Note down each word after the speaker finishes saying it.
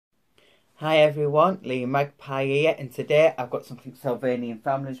Hi everyone, Lee Magpie here, and today I've got something Sylvanian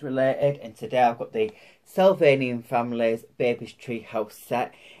families related, and today I've got the Sylvanian families Baby's Treehouse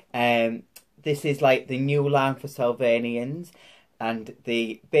set. This is like the new line for Sylvanians, and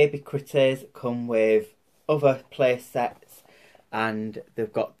the baby critters come with other play sets, and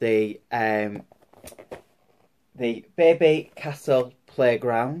they've got the baby castle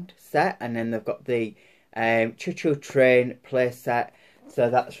playground set, and then they've got the choo-choo train play set. So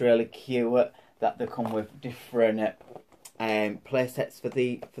that's really cute that they come with different play sets for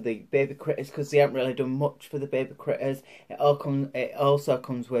the baby critters, because they haven't really done much for the baby critters. It also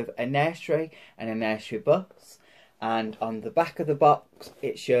comes with a nursery and a nursery bus, and on the back of the box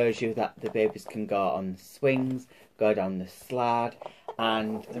it shows you that the babies can go on the swings, go down the slide.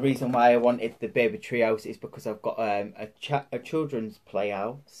 And the reason why I wanted the baby treehouse is because I've got a children's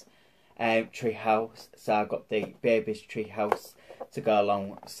playhouse, treehouse, so I've got the baby's treehouse to go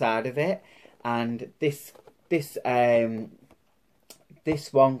alongside of it. And this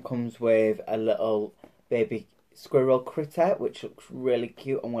one comes with a little baby squirrel critter, which looks really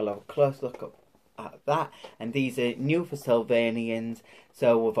cute, and we'll have a close look at that. And these are new for Sylvanians,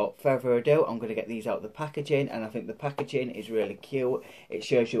 so without further ado, I'm going to get these out of the packaging. And I think the packaging is really cute. It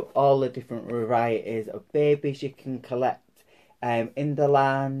shows you all the different varieties of babies you can collect in the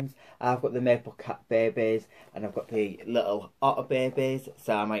lands. I've got the maple cat babies, and I've got the little otter babies,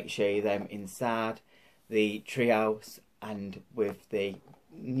 so I might show you them inside the treehouse, and with the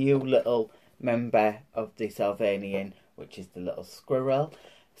new little member of the Sylvanian, which is the little squirrel.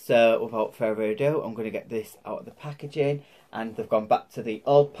 So without further ado, I'm going to get this out of the packaging, and they've gone back to the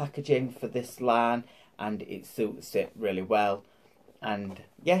old packaging for this line, and it suits it really well. And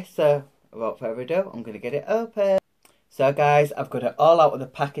yes, so without further ado, I'm going to get it open. So guys, I've got it all out of the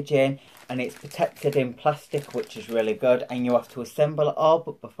packaging, and it's protected in plastic, which is really good, and you have to assemble it all.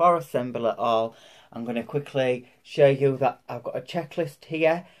 But before I assemble it all, I'm going to quickly show you that I've got a checklist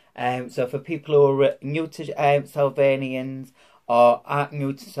here. So for people who are new to Sylvanians or aren't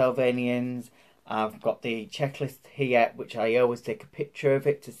new to Sylvanians, I've got the checklist here, which I always take a picture of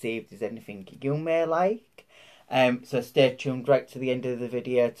it to see if there's anything you may like. So stay tuned right to the end of the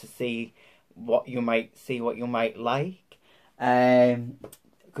video to see what you might like.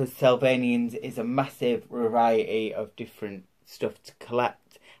 Because Sylvanians is a massive variety of different stuff to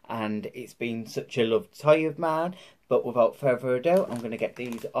collect, and it's been such a loved toy of mine. But without further ado, I'm going to get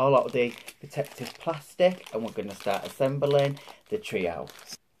these all out of the protective plastic, and we're going to start assembling the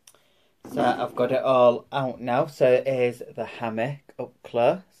treehouse. So I've got it all out now. So here's the hammock up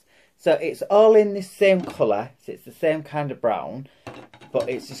close. So it's all in the same colour, so it's the same kind of brown, but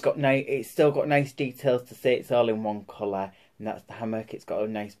it's just got it's still got nice details to say it's all in one colour. And that's the hammock. It's got a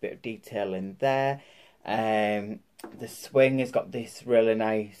nice bit of detail in there. The swing has got this really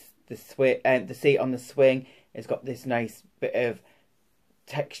nice. The seat on the swing has got this nice bit of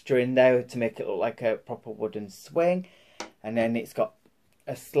texture in there to make it look like a proper wooden swing. And then it's got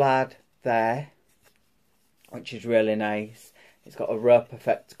a slide there, which is really nice. It's got a rope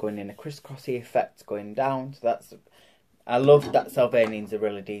effect going in, a crisscrossy effect going down. So I love that Sylvanians are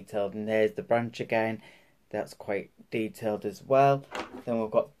really detailed. And there's the branch again. That's quite detailed as well. Then we've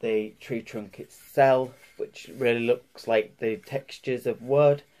got the tree trunk itself, which really looks like the textures of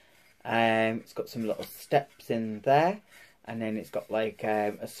wood. It's got some little steps in there, and then it's got like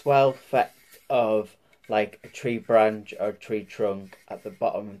a swell effect of like a tree branch or a tree trunk at the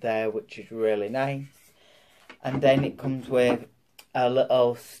bottom there, which is really nice. And then it comes with a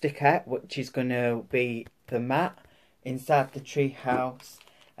little sticker, which is going to be the mat inside the tree house.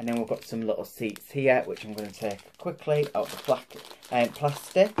 And then we've got some little seats here, which I'm going to take quickly out the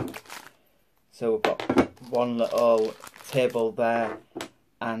plastic. So we've got one little table there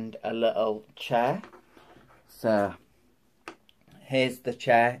and a little chair. So here's the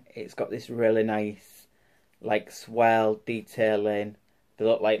chair. It's got this really nice like swell detailing. They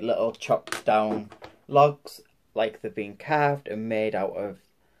look like little chopped down logs, like they've been carved and made out of,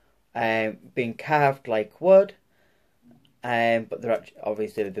 been carved like wood. But they're actually,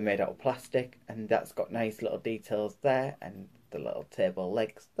 obviously they're made out of plastic, and that's got nice little details there, and the little table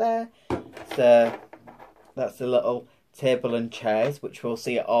legs there. So that's the little table and chairs, which we'll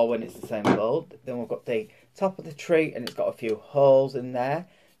see it all when it's assembled. Then we've got the top of the tree, and it's got a few holes in there,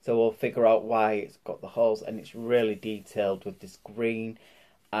 so we'll figure out why it's got the holes. And it's really detailed with this green,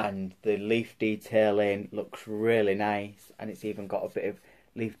 and the leaf detailing looks really nice, and it's even got a bit of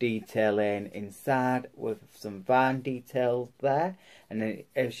leaf detailing inside with some vine details there. And then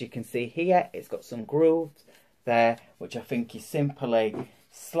as you can see here, it's got some grooves there, which I think you simply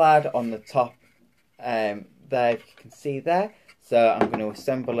slide on the top there, if you can see there. So I'm going to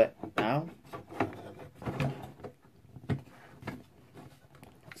assemble it now.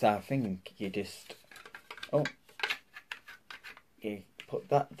 So I think you just, you put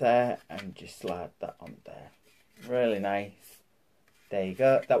that there and just slide that on there. Really nice. There you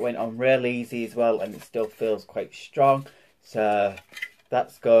go. That went on real easy as well, and it still feels quite strong. So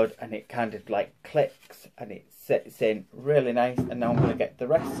that's good, and it kind of like clicks and it sits in really nice. And now I'm going to get the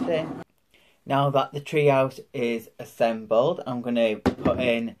rest in. Now that the treehouse is assembled, I'm going to put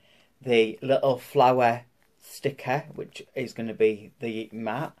in the little flower sticker, which is going to be the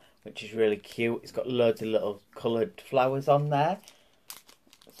mat, which is really cute. It's got loads of little coloured flowers on there.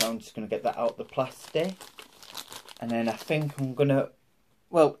 So I'm just going to get that out of the plastic. And then I think I'm going to,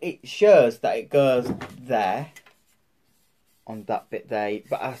 well, it shows that it goes there, on that bit there.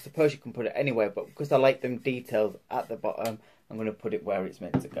 But I suppose you can put it anywhere. But because I like them details at the bottom, I'm going to put it where it's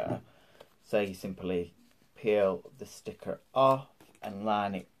meant to go. So you simply peel the sticker off and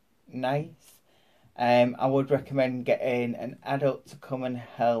line it nice. I would recommend getting an adult to come and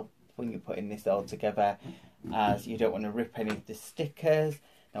help when you're putting this all together, as you don't want to rip any of the stickers.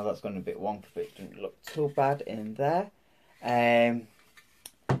 Now that's going a bit wonky, but it doesn't look too bad in there. And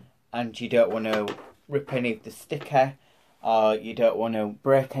you don't want to rip any of the sticker, or you don't want to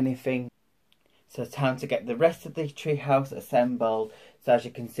break anything. So time to get the rest of the treehouse assembled. So as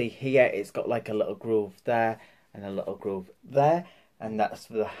you can see here, it's got like a little groove there and a little groove there. And that's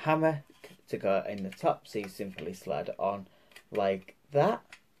for the hammer to go in the top. So you simply slide it on like that.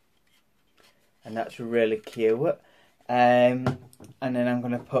 And that's really cute. And then I'm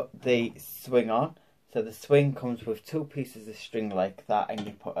going to put the swing on. So the swing comes with 2 pieces of string like that. And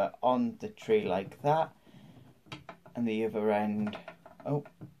you put it on the tree like that. And the other end,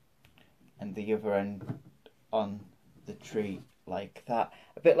 and the other end on the tree like that.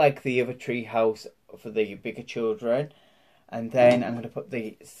 A bit like the other tree house for the bigger children. And then I'm going to put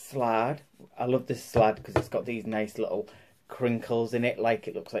the slab. I love this slab because it's got these nice little crinkles in it, like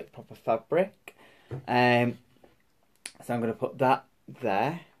it looks like proper fabric. So I'm going to put that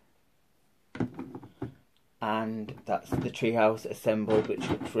there. And that's the treehouse assembled, which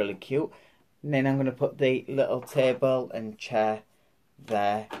looks really cute. And then I'm going to put the little table and chair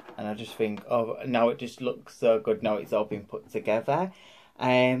there. And I just think, oh, now it just looks so good. Now it's all been put together.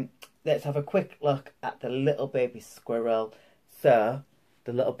 Let's have a quick look at the little baby squirrel. So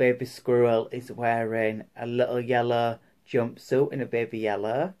the little baby squirrel is wearing a little yellow jumpsuit in a baby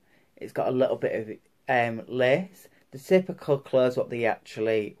yellow. It's got a little bit of lace. The typical clothes what they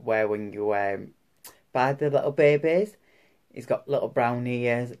actually wear when you buy the little babies. He's got little brown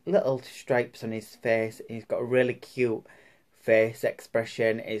ears, little stripes on his face. He's got a really cute face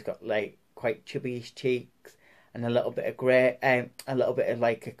expression. He's got like quite chubby cheeks and a little bit of grey, a little bit of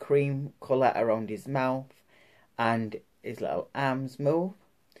like a cream colour around his mouth, and his little arms move.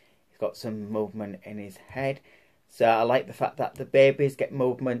 He's got some movement in his head. So I like the fact that the babies get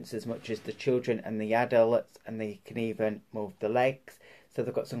movements as much as the children and the adults, and they can even move the legs. So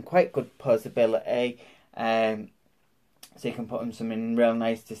they've got some quite good posability. So you can put them some in real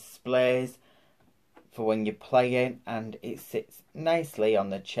nice displays for when you're playing, and it sits nicely on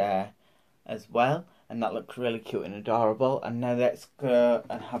the chair as well, and that looks really cute and adorable. And now let's go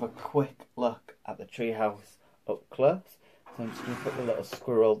and have a quick look at the treehouse up close. So I'm just going to put the little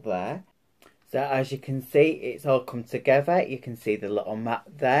squirrel there. So as you can see, it's all come together. You can see the little mat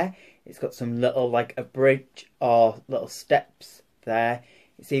there. It's got some little like a bridge or little steps there.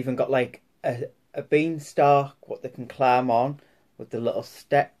 It's even got like a beanstalk what they can climb on, with the little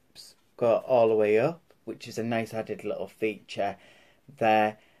steps go all the way up, which is a nice added little feature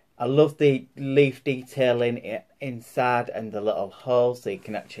there. I love the leaf detailing inside and the little hole, so you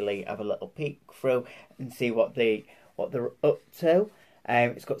can actually have a little peek through and see what they're up to.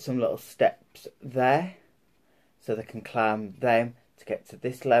 It's got some little steps there, so they can climb them to get to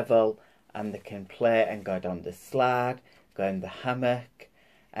this level, and they can play and go down the slide, go in the hammock.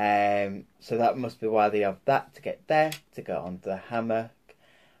 So that must be why they have that, to get there, to go on the hammock,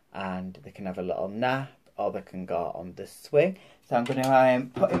 and they can have a little nap, or they can go on the swing. So I'm going to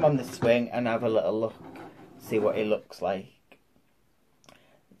put him on the swing and have a little look, see what he looks like.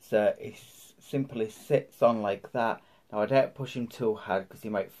 So he simply sits on like that. Now I don't push him too hard because he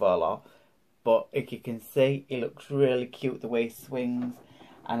might fall off, but if you can see, he looks really cute the way he swings.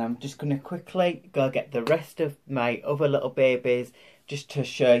 And I'm just going to quickly go get the rest of my other little babies, just to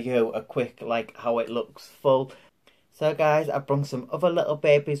show you a quick like how it looks full. So guys, I've brought some other little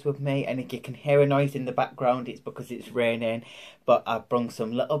babies with me, and if you can hear a noise in the background, it's because it's raining. But I've brought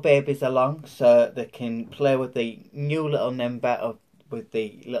some little babies along so they can play with the new little member with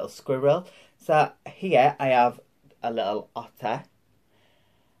the little squirrel. So here I have a little otter.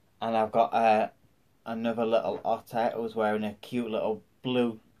 And I've got another little otter who's wearing a cute little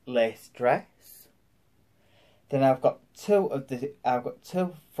blue lace dress. Then I've got two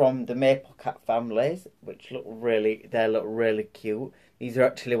from the Maple Cat families, which look really cute. These are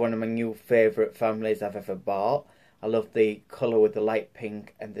actually one of my new favourite families I've ever bought. I love the colour with the light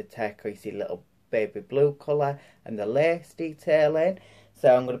pink and the turquoisey little baby blue colour and the lace detailing.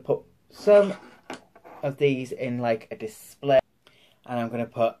 So I'm going to put some of these in like a display, and I'm going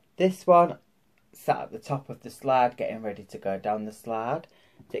to put this one sat at the top of the slide getting ready to go down the slide.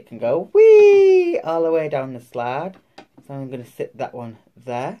 So it can go whee all the way down the slide. So I'm going to sit that one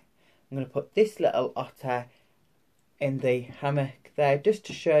there. I'm going to put this little otter in the hammock there just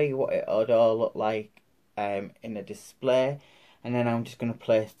to show you what it would all look like in a display. And then I'm just going to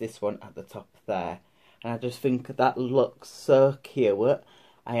place this one at the top there. And I just think that looks so cute.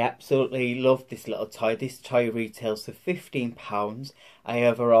 I absolutely love this little toy. This toy retails for £15. I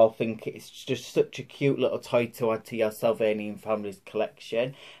overall think it's just such a cute little toy to add to your Sylvanian family's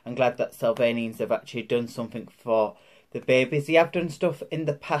collection. I'm glad that Sylvanians have actually done something for the babies. They have done stuff in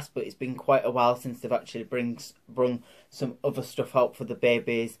the past, but it's been quite a while since they've actually brung some other stuff out for the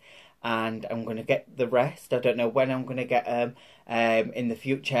babies. And I'm going to get the rest. I don't know when I'm going to get them. In the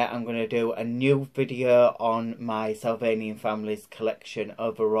future, I'm going to do a new video on my Sylvanian family's collection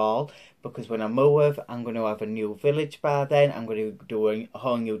overall. Because when I move, I'm going to have a new village bar then. I'm going to be doing a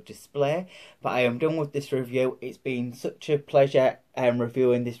whole new display. But I am done with this review. It's been such a pleasure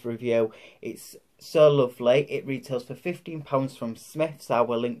reviewing this review. It's so lovely. It retails for £15 from Smyths. I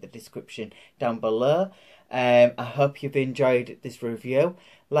will link the description down below. I hope you've enjoyed this review.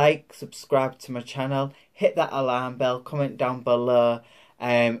 Like, subscribe to my channel, hit that alarm bell, comment down below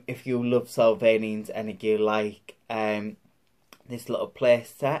if you love Sylvanians and if you like this little play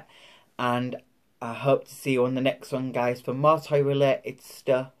set. And I hope to see you on the next one, guys, for more toy related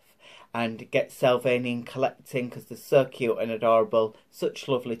stuff. And get Sylvanian collecting because they're so cute and adorable. Such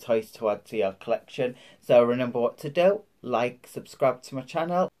lovely toys to add to your collection. So remember what to do. Like, subscribe to my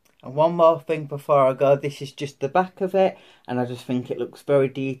channel. And one more thing before I go, this is just the back of it, and I just think it looks very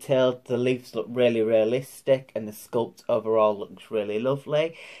detailed. The leaves look really realistic, and the sculpt overall looks really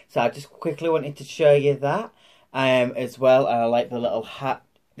lovely. So I just quickly wanted to show you that as well. And I like the little hat,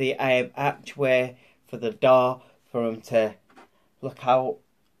 the archway for the door, for them to look out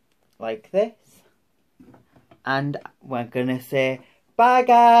like this. And we're going to say bye,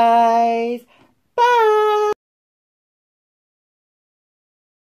 guys. Bye.